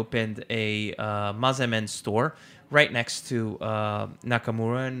he opened a mazemen store right next to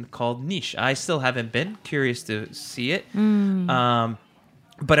Nakamura and called Niche. I still haven't been. Curious to see it.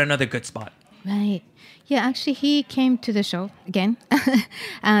 But another good spot. Right. Yeah, actually, he came to the show again.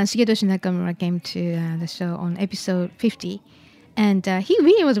 Shigetoshi Nakamura came to the show on episode 50. And he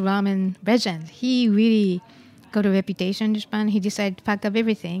really was a ramen legend. He really got a reputation in Japan. He decided to pack up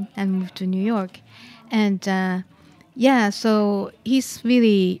everything and move to New York. And so he's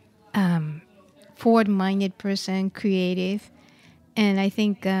really forward-minded person, creative. And I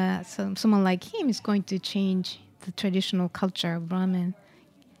think someone like him is going to change the traditional culture of ramen.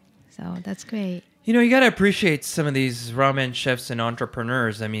 So that's great. You know, you got to appreciate some of these ramen chefs and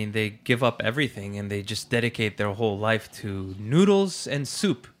entrepreneurs. I mean, they give up everything and they just dedicate their whole life to noodles and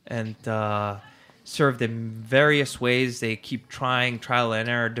soup and served in various ways. They keep trying trial and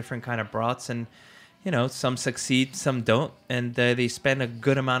error, different kind of broths, and you know, some succeed, some don't, and they spend a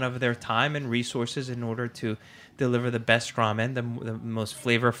good amount of their time and resources in order to deliver the best ramen, the most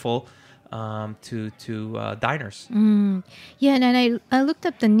flavorful to diners. Yeah, and I looked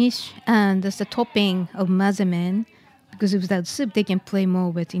up the niche, and there's the topping of mazemen, because without soup, they can play more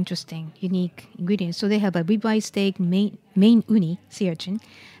with interesting, unique ingredients. So they have a ribeye steak, main uni, sea urchin,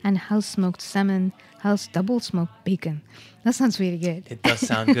 and house-smoked salmon, house double-smoked bacon. That sounds really good. It does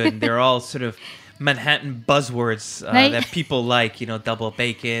sound good. They're all sort of Manhattan buzzwords Right? that people like, you know, double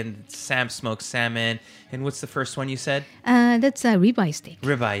bacon, smoked salmon, and what's the first one you said? That's a ribeye steak.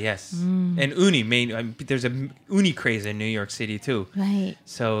 Ribeye, yes. And uni, there's a uni craze in New York City too. Right,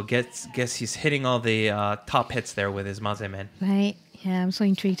 So guess he's hitting all the top hits there with his mazemen. right. Yeah, I'm so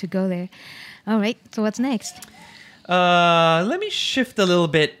intrigued to go there. All right, so what's next? Let me shift a little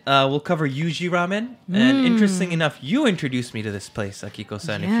bit. We'll cover Yuji Ramen. And interesting enough, you introduced me to this place,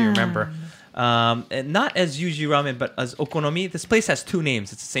 Akiko-san, if you Yeah. remember. And not as Yuji Ramen, but as Okonomi. This place has two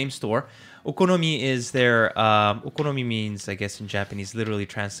names. It's the same store. Okonomi is their... Okonomi means, I guess in Japanese, literally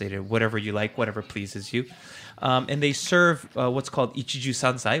translated, whatever you like, whatever pleases you. And they serve what's called Ichiju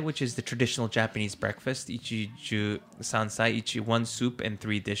Sansai, which is the traditional Japanese breakfast. Ichiju Sansai, one soup and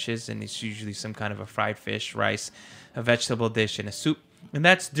 3 dishes. And it's usually some kind of a fried fish, rice, a vegetable dish, and a soup. And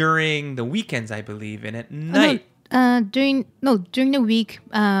that's during the weekends, I believe. And at night... During the week,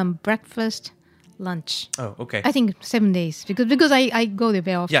 breakfast, lunch. Oh, okay. I think 7 days because I go there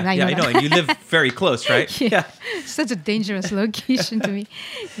very often. Yeah, I know. And you live very close, right? Yeah. Such a dangerous location to me.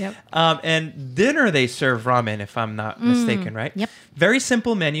 Yep. And dinner they serve ramen, if I'm not mistaken, right? Yep. Very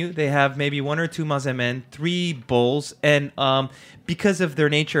simple menu. They have maybe 1 or 2 mazemen, 3 bowls, and because of their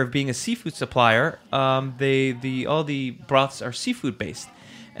nature of being a seafood supplier, all the broths are seafood based.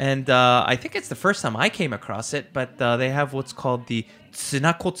 And I think it's the first time I came across it, but they have what's called the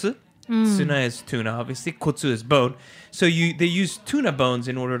tsuna kotsu. Tsuna is tuna, obviously. Kotsu is bone. So they use tuna bones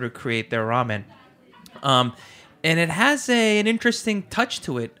in order to create their ramen. And it has an interesting touch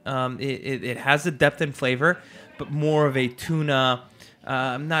to it. It has a depth and flavor, but more of a tuna...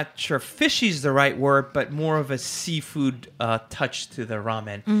 I'm not sure fishy is the right word, but more of a seafood touch to the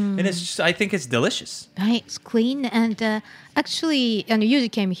ramen. And I think it's delicious. Right, it's clean and actually, and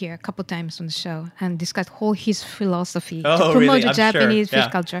Yuji came here a couple times on the show and discussed his philosophy to promote really? the I'm Japanese sure. fish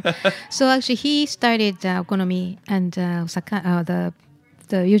Yeah. culture. So actually, he started Okonomi and the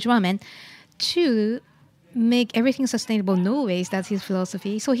Yuji ramen to make everything sustainable, no waste. That's his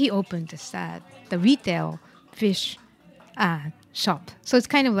philosophy. So he opened the retail fish shop. So it's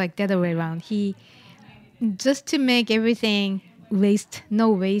kind of like the other way around. He just to make everything no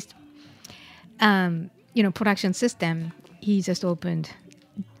waste, production system. He just opened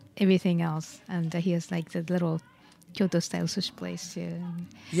everything else, and he has like the little Kyoto style sushi place too.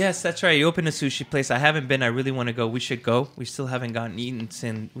 Yes, that's right. You opened a sushi place. I haven't been. I really want to go. We should go. We still haven't gone eaten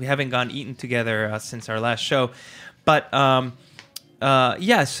eaten together since our last show. But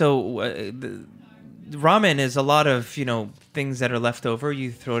So the ramen is a lot of things that are left over.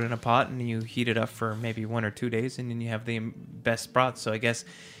 You throw it in a pot and you heat it up for maybe 1 or 2 days, and then you have the best broth. So I guess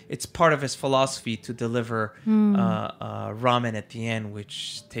it's part of his philosophy to deliver ramen at the end,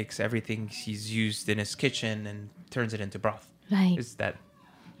 which takes everything he's used in his kitchen and turns it into broth. Right.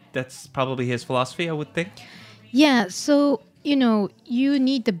 That's probably his philosophy, I would think. Yeah. So you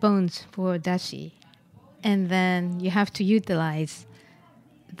need the bones for dashi, and then you have to utilize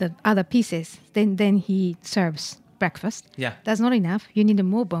the other pieces. Then he serves breakfast. Yeah. That's not enough. You need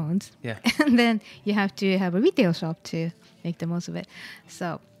more bones. Yeah. And then you have to have a retail shop to make the most of it.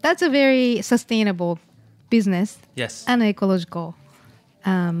 So that's a very sustainable business Yes. and ecological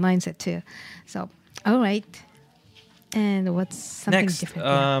mindset too. So, all right. And what's something Next, different?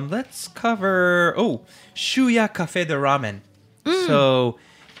 Yeah. let's cover Shuya Cafe de Ramen. So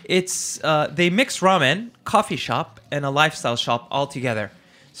it's they mix ramen, coffee shop, and a lifestyle shop all together.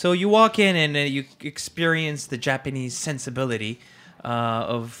 So you walk in and you experience the Japanese sensibility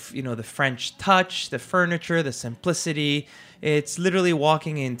of the French touch, the furniture, the simplicity. It's literally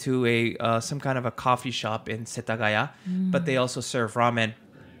walking into a some kind of a coffee shop in Setagaya, but they also serve ramen.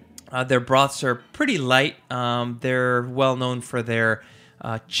 Their broths are pretty light. They're well known for their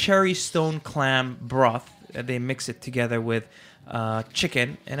cherry stone clam broth. They mix it together with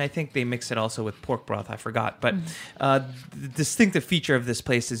chicken, and I think they mix it also with pork broth. I forgot. But the distinctive feature of this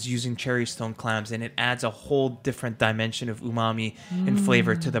place is using cherry stone clams, and it adds a whole different dimension of umami and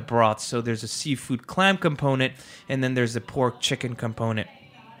flavor to the broth. So there's a seafood clam component, and then there's a pork chicken component.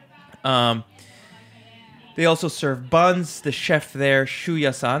 They also serve buns. The chef there,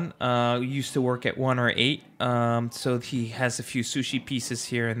 Shuya-san, used to work at 108. So he has a few sushi pieces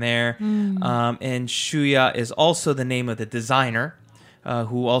here and there. And Shuya is also the name of the designer,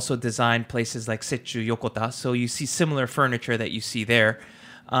 who also designed places like Setchu Yokota. So you see similar furniture that you see there.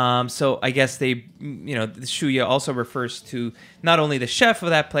 So I guess the Shuya also refers to not only the chef of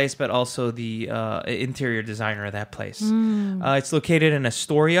that place, but also the interior designer of that place. It's located in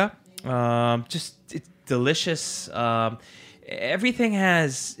Astoria. It's delicious. Everything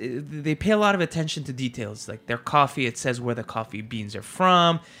they pay a lot of attention to details. Like their coffee, it says where the coffee beans are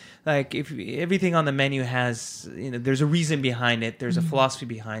from. Like if everything on the menu has, there's a reason behind it. There's a philosophy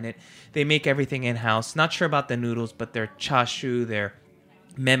behind it. They make everything in-house. Not sure about the noodles, but their chashu, their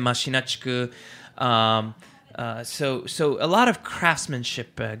menma shinachiku. So a lot of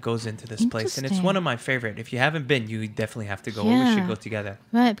craftsmanship goes into this place, and it's one of my favorite. If you haven't been, you definitely have to go. Yeah. We should go together.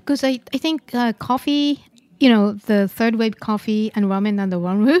 Right, because I think coffee, the third wave coffee and ramen under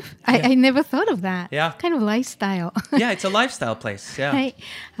one roof. I never thought of that. Yeah. Kind of lifestyle. Yeah, it's a lifestyle place. Yeah. Right.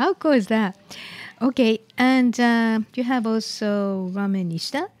 How cool is that? Okay, and you have also Ramen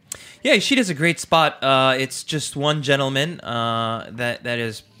Ishida. Yeah, Ishida's a great spot. It's just one gentleman that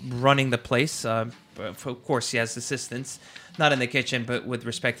is running the place. Of course, he has assistants, not in the kitchen, but with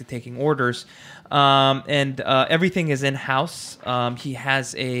respect to taking orders. And everything is in-house. He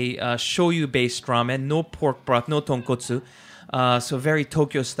has a shoyu-based ramen, no pork broth, no tonkotsu. So very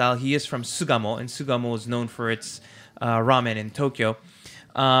Tokyo style. He is from Sugamo, and Sugamo is known for its ramen in Tokyo.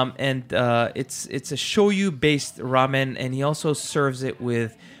 And it's a shoyu-based ramen, and he also serves it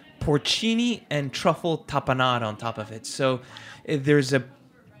with porcini and truffle tapenade on top of it. So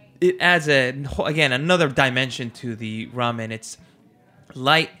it adds another dimension to the ramen. It's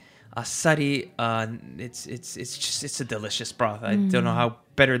light, asari. It's a delicious broth. I don't know how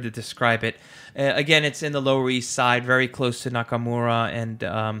better to describe it. Again, it's in the Lower East Side, very close to Nakamura and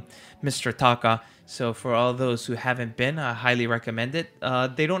Mr. Taka. So for all those who haven't been, I highly recommend it.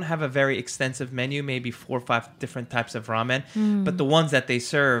 They don't have a very extensive menu, maybe 4 or 5 different types of ramen. But the ones that they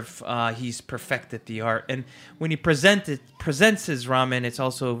serve, he's perfected the art. And when he presents his ramen, it's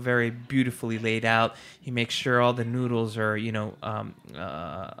also very beautifully laid out. He makes sure all the noodles are,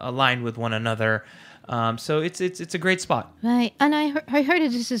 aligned with one another. So it's a great spot. Right, and I heard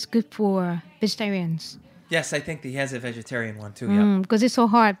that this is good for vegetarians. Yes, I think he has a vegetarian one too. Yeah. Because it's so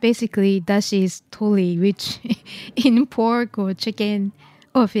hard. Basically, dashi is totally rich in pork or chicken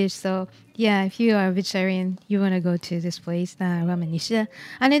or fish. So yeah, if you are a vegetarian, you want to go to this place, Ramen Ishida.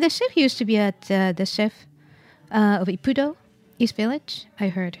 And the chef used to be at the chef of Ippudo, East Village, I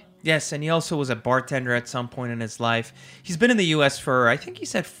heard. Yes, and he also was a bartender at some point in his life. He's been in the U.S. for, I think he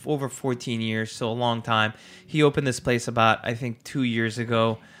said over 14 years, so a long time. He opened this place about, I think, 2 years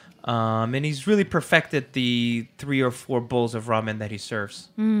ago. And he's really perfected the 3 or 4 bowls of ramen that he serves.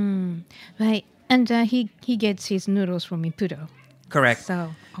 Right. And he gets his noodles from Ippudo. Correct.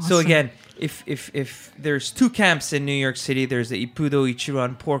 So awesome. So again, if there's 2 camps in New York City, there's the Ippudo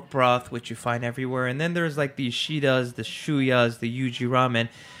Ichiran pork broth, which you find everywhere. And then there's like the Ishidas, the Shuyas, the Yuji ramen,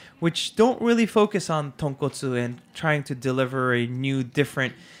 which don't really focus on tonkotsu and trying to deliver a new,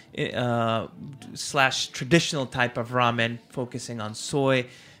 different / traditional type of ramen, focusing on soy,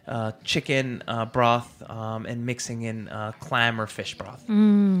 chicken broth, and mixing in clam or fish broth.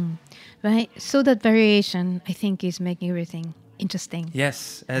 Right. So that variation, I think, is making everything interesting.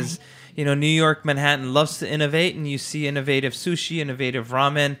 Yes. As New York, Manhattan loves to innovate, and you see innovative sushi, innovative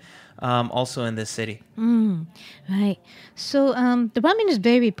ramen also in this city. Right. So the ramen is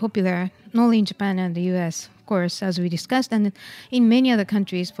very popular, not only in Japan and the US, of course, as we discussed, and in many other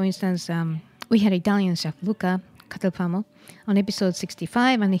countries. For instance, we had Italian chef Luca cattle farmer, on episode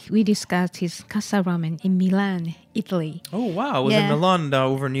 65, and we discussed his Casa Ramen in Milan, Italy. Oh, wow. I was in Milan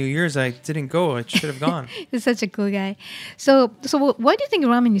over New Year's. I didn't go. I should have gone. He's such a cool guy. So why do you think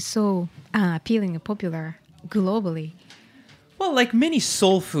ramen is so appealing and popular globally? Well, like many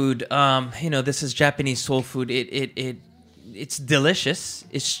soul food, this is Japanese soul food. It's delicious.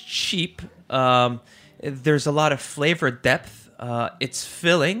 It's cheap. There's a lot of flavor depth. It's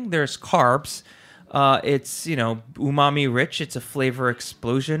filling. There's carbs. It's umami rich. It's a flavor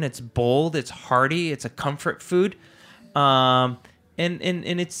explosion. It's bold. It's hearty. It's a comfort food. And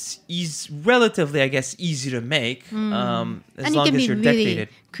it's relatively, I guess, easy to make. As long as you're really dedicated.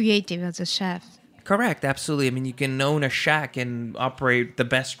 Creative as a chef. Correct, absolutely. I mean, you can own a shack and operate the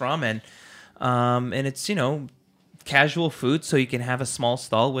best ramen. And it's, casual food, so you can have a small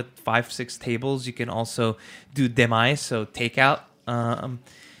stall with 5-6 tables. You can also do demai, so takeout.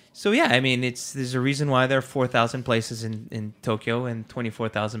 There's a reason why there are 4,000 places in Tokyo and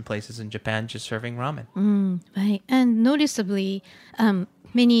 24,000 places in Japan just serving ramen. Right. And noticeably,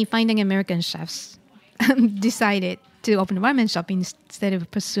 many finding American chefs decided to open a ramen shop instead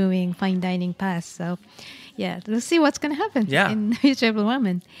of pursuing fine dining paths. So, let's see what's going to happen in the future of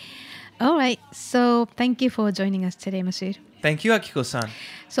ramen. All right. So, thank you for joining us today, Massud. Thank you, Akiko-san.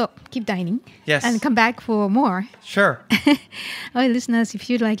 So, keep dining. Yes. And come back for more. Sure. All right, listeners,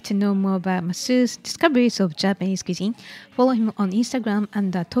 if you'd like to know more about Massud's discoveries of Japanese cuisine, follow him on Instagram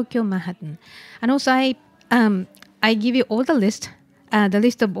under Tokyo Manhattan. And also, I give you all the list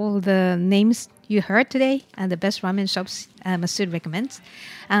of all the names you heard today and the best ramen shops Massud recommends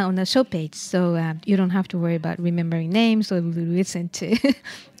on the show page. So you don't have to worry about remembering names or listen to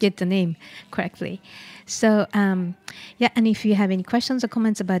get the name correctly. So, and if you have any questions or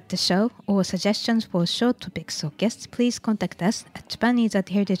comments about the show or suggestions for show topics or guests, please contact us at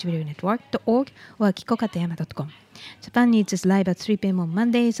japanese@heritageradionetwork.org or kikokatayama.com. Japan Needs is live at 3 p.m. on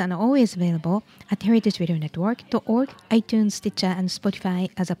Mondays and always available at heritageradionetwork.org, iTunes, Stitcher, and Spotify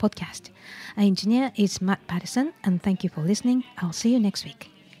as a podcast. Our engineer is Matt Patterson, and thank you for listening. I'll see you next week.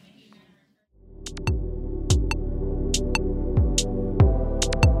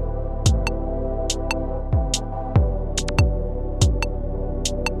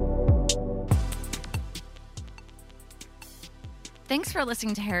 Thanks for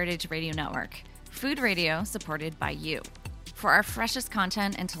listening to Heritage Radio Network, food radio supported by you. For our freshest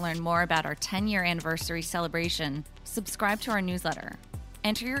content and to learn more about our 10-year anniversary celebration, subscribe to our newsletter.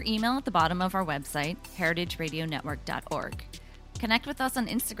 Enter your email at the bottom of our website, heritageradionetwork.org. Connect with us on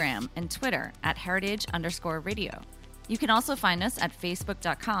Instagram and Twitter at heritage_radio. You can also find us at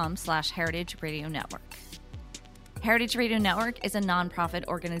facebook.com/Heritage Radio Network. Heritage Radio Network is a nonprofit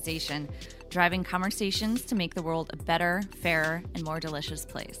organization driving conversations to make the world a better, fairer, and more delicious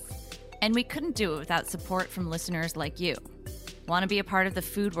place. And we couldn't do it without support from listeners like you. Want to be a part of the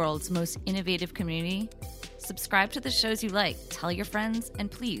food world's most innovative community? Subscribe to the shows you like, tell your friends, and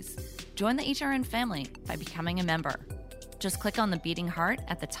please join the HRN family by becoming a member. Just click on the beating heart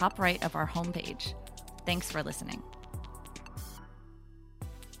at the top right of our homepage. Thanks for listening.